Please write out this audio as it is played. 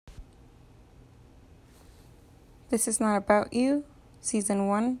This is Not About You, Season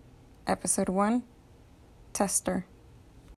 1, Episode 1, Tester.